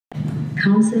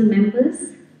council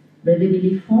members,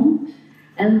 brotherly form,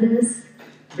 elders,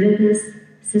 brothers,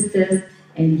 sisters,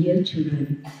 and dear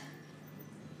children.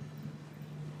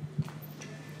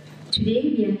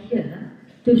 Today we are here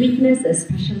to witness a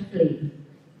special play,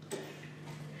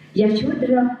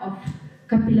 Yashodhara of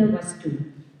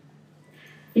Kapilavastu.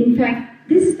 In fact,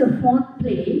 this is the fourth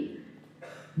play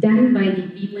done by the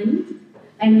women,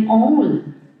 and all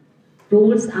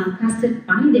roles are casted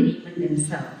by the women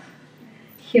themselves.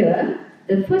 Here,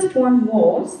 the first one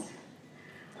was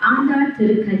Ada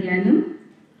Thirukalyanam,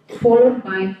 followed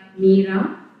by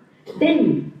Meera,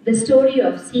 then the story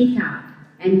of Sita,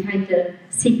 entitled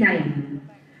Sitayanam.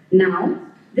 Now,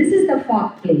 this is the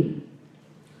fourth play.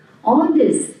 All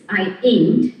this I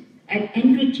aimed at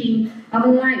enriching our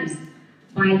lives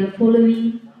by the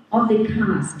following of the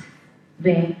cast,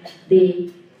 where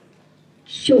they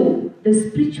show the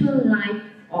spiritual life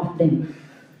of them,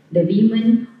 the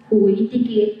women who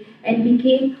indicate and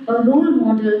became a role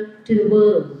model to the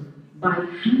world by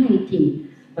highlighting,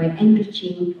 by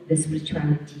enriching the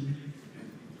spirituality.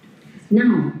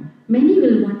 Now, many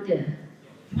will wonder,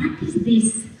 what is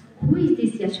this? Who is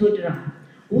this Yashodhara?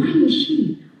 Why is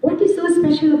she? What is so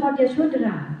special about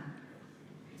Yashodhara?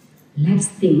 Let's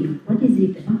think, what is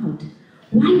it about?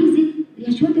 Why is it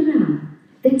Yashodhara?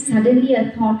 Then suddenly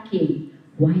a thought came,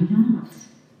 why not?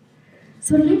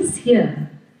 So let's hear.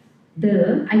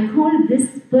 I call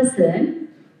this person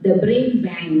the brain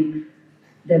bank.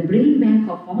 The brain bank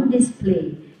of all this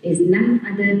play is none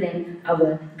other than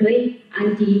our great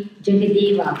Auntie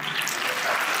Jegadeva.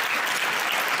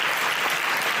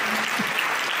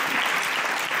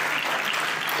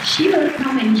 She will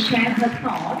come and share her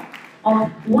thought of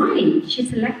why she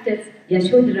selected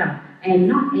Yashodhara and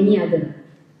not any other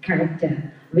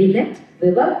character. With that,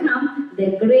 we welcome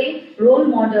the great role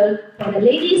model for the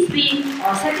Ladies' Wing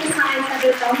of Sathya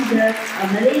Central Council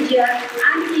of Malaysia,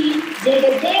 Auntie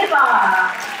Jegadeva.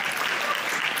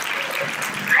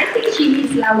 I think she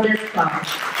needs louder applause.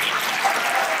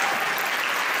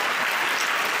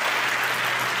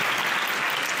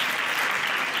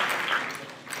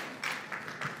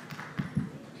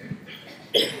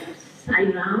 Sai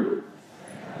Ram,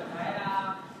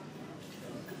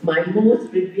 my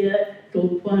most revered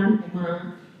Topuan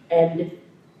Uma and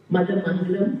Mother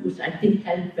Mangalam, who's I think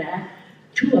held back,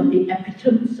 two of the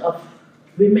epitomes of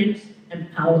women's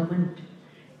empowerment,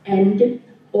 and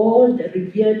all the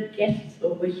revered guests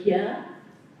over here,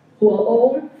 who are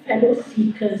all fellow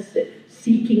seekers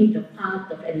seeking the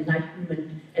path of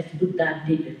enlightenment as Buddha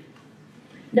did.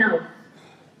 Now,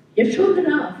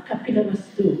 Yashodhara of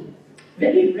Kapilavastu,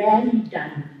 very rarely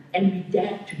done, and we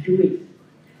dared to do it.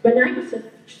 When I was a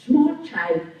small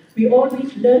child, we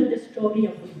always learned the story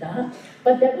of Buddha,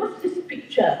 but there was this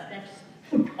picture that's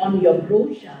put on your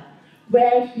brochure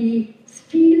where he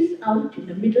steals out in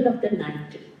the middle of the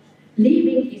night,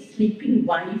 leaving his sleeping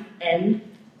wife and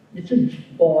little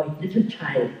boy, little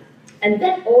child. And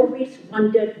then always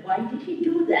wondered, why did he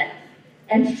do that?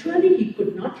 And surely he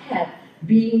could not have,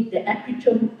 being the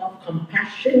epitome of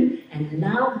compassion and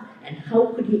love, and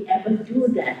how could he ever do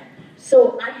that?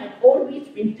 So I had always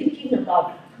been thinking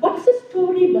about, what's the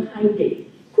story behind it?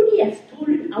 Could he have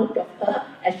stolen out of her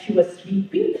as she was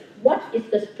sleeping? What is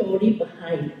the story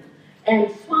behind?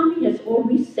 And Swami has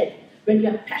always said, when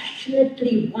you're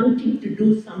passionately wanting to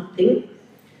do something,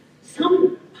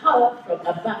 some power from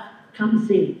above comes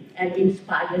in and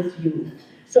inspires you.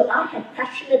 So I had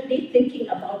passionately thinking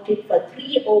about it for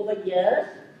 3 over years,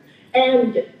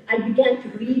 and I began to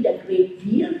read a great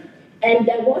deal. And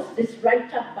there was this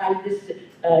write-up by this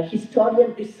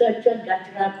historian researcher,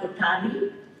 Gajra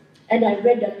Kotari, and I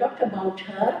read a lot about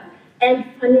her. And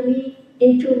finally,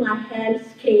 into my hands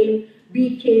came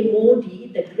B.K.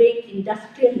 Modi, the great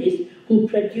industrialist who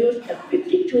produced a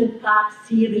 52-part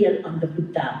serial on the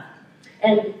Buddha.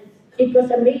 And it was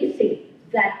amazing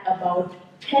that about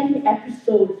 10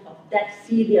 episodes of that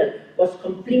serial was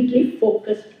completely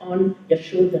focused on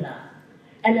Yashodhara.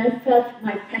 And I felt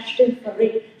my passion for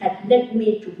it had led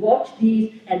me to watch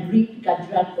these and read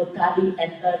Gajra Kotari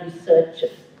and her research.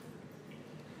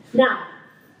 Now,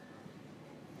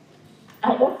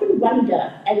 I often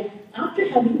wonder, and after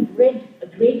having read a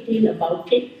great deal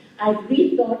about it, I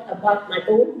rethought about my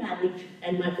own marriage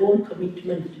and my own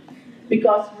commitment.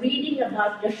 Because reading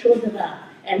about Yashodhara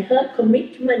and her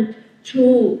commitment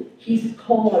to his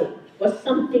call was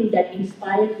something that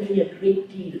inspired me a great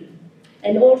deal.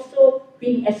 And also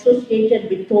being associated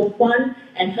with Topuan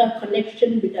and her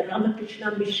connection with the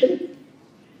Ramakrishna mission.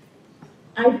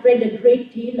 I've read a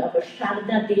great deal of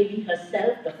Sharda Devi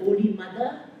herself, the Holy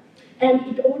Mother, and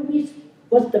it always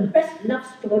was the best love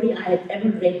story I had ever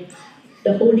read,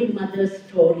 the Holy Mother's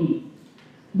story.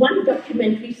 One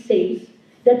documentary says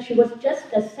that she was just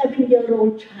a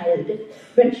 7-year-old child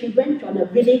when she went on a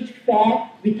village fair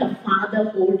with her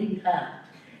father holding her.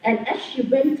 And as she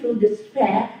went through this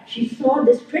fair, she saw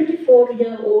this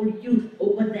 24-year-old youth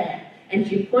over there, and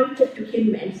she pointed to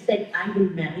him and said, "I will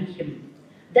marry him."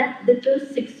 That little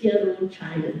 6-year-old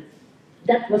child,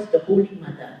 that was the Holy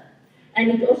Mother. And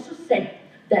it also said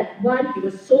that while he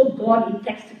was so God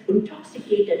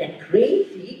intoxicated and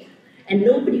crazy, and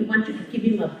nobody wanted to give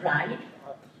him a bride,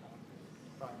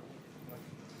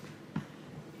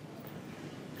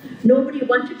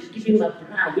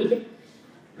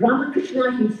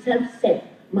 Ramakrishna himself said,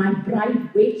 "My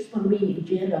bride waits for me in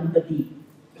Jayarambadi."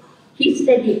 He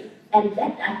said it, and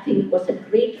that I think was a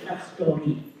great love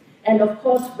story. And of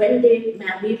course, when they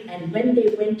married and when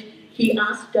they went, he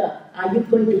asked her, "Are you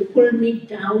going to pull me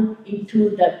down into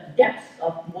the depths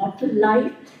of mortal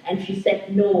life?" And she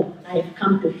said, "No, I have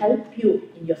come to help you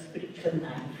in your spiritual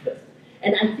life."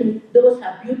 And I think those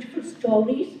are beautiful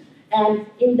stories. And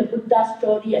in the Buddha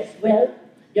story as well,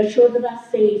 Yashodhara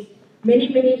says, many,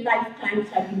 many lifetimes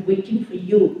I've been waiting for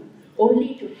you,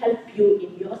 only to help you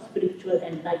in your spiritual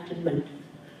enlightenment.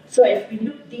 So as we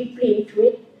look deeply into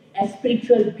it, as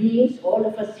spiritual beings, all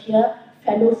of us here,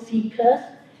 fellow seekers,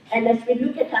 and as we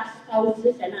look at our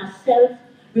spouses and ourselves,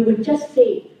 we will just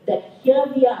say that here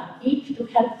we are, each to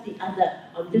help the other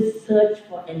on this search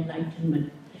for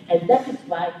enlightenment. And that is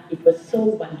why it was so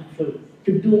wonderful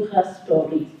to do her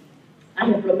story. I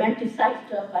have romanticized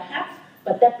her perhaps,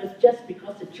 but that was just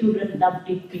because the children loved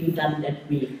it being done that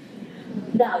way.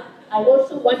 Now, I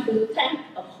also want to thank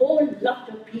a whole lot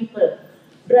of people.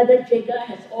 Brother Jega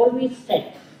has always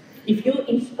said, if you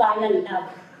inspire love,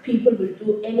 people will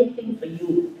do anything for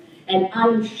you. And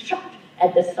I'm shocked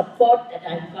at the support that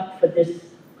I've got for this.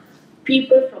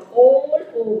 People from all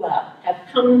over have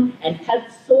come and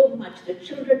helped so much. The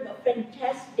children were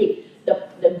fantastic.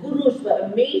 The gurus were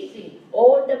amazing.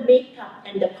 All the makeup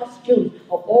and the costumes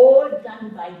were all done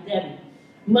by them.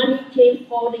 Money came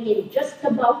pouring in just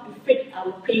about to fit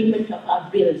our payment of our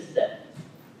bills.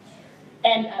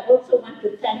 And I also want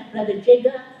to thank Brother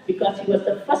Jega because he was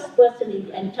the first person in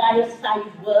the entire Sai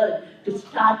world to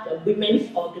start a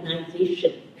women's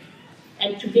organization.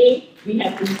 And today we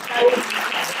have inspired each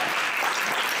other.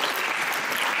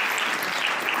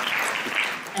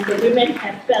 And the women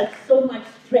have felt so much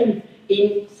strength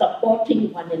in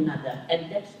supporting one another,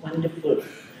 and that's wonderful.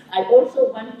 I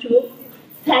also want to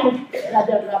thank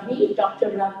Brother Ravi, Dr.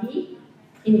 Ravi,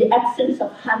 in the absence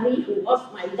of Hari, who was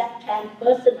my left-hand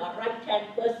person or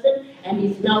right-hand person, and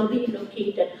is now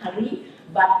relocated Hari.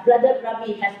 But Brother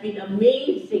Ravi has been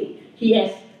amazing. He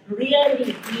has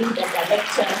really been the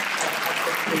director of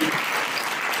the play.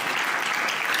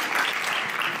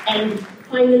 And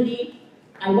finally,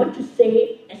 I want to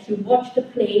say, as you watch the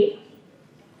play,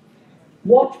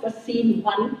 watch for scene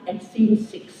 1 and scene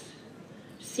 6.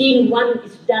 Scene 1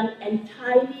 is done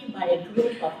entirely by a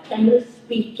group of Tamil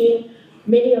speaking,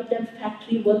 many of them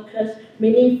factory workers,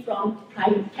 many from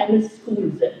private Tamil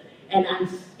schools. And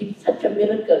it's such a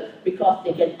miracle because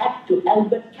they can act to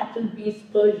Albert Cattleby's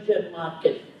Persian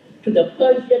Market, to the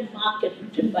Persian Market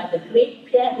written by the great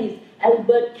pianist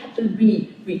Albert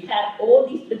Cattleby. We have all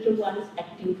these little ones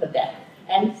acting for that.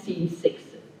 And scene 6.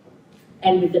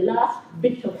 And with the last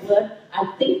bit of word, I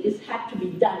think this had to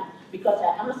be done because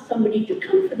I asked somebody to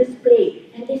come for this play